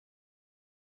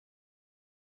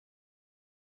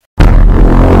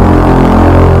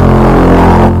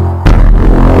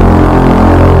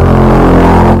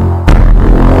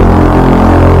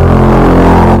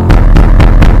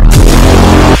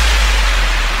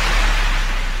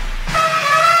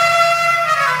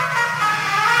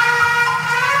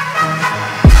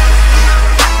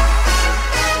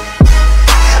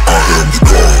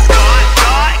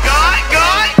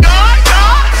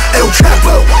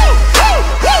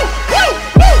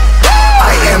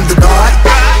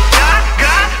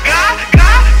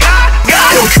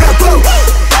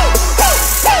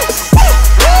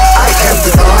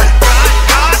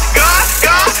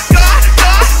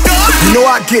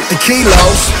get the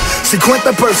kilos.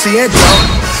 Cincuenta per ciento.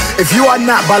 If you are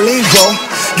not bilingual,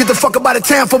 get the fuck up out of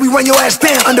town before we run your ass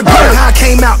down underground. How I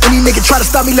came out, any nigga try to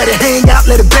stop me, let it hang out,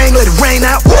 let it bang, let it rain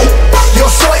out. Yo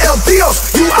soy el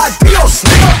Dios, you are Dios,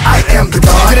 nigga. I am the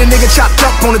God. Get a nigga chopped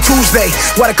up on a Tuesday,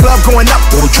 while the club going up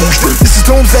on a Tuesday. This is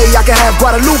doomsday, I can have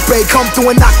Guadalupe come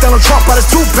through and knock down a Trump out his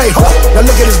toupee. Now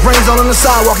look at his brains all on the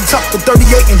sidewalk, he tucked the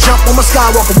 38 and jump on my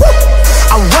Skywalker. Woo!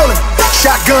 I'm rolling,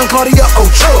 shotgun Claudia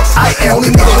Ochoa. I am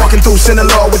only nigga walking through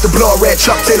Sinaloa with the blood red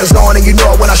Chuck Taylors on, and you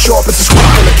know when I show up it's a squad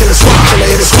full of killer squad full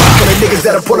of hitters, squad full of niggas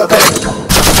that'll pull up at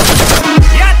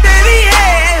Ya te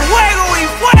dije, fuego y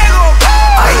fuego.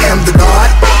 I am the God.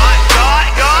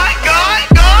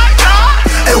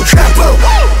 Elchapo.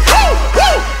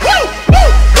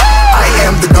 I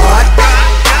am the God.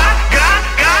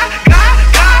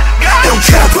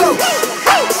 Elchapo.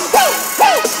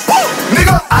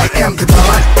 Nigga, I am the God.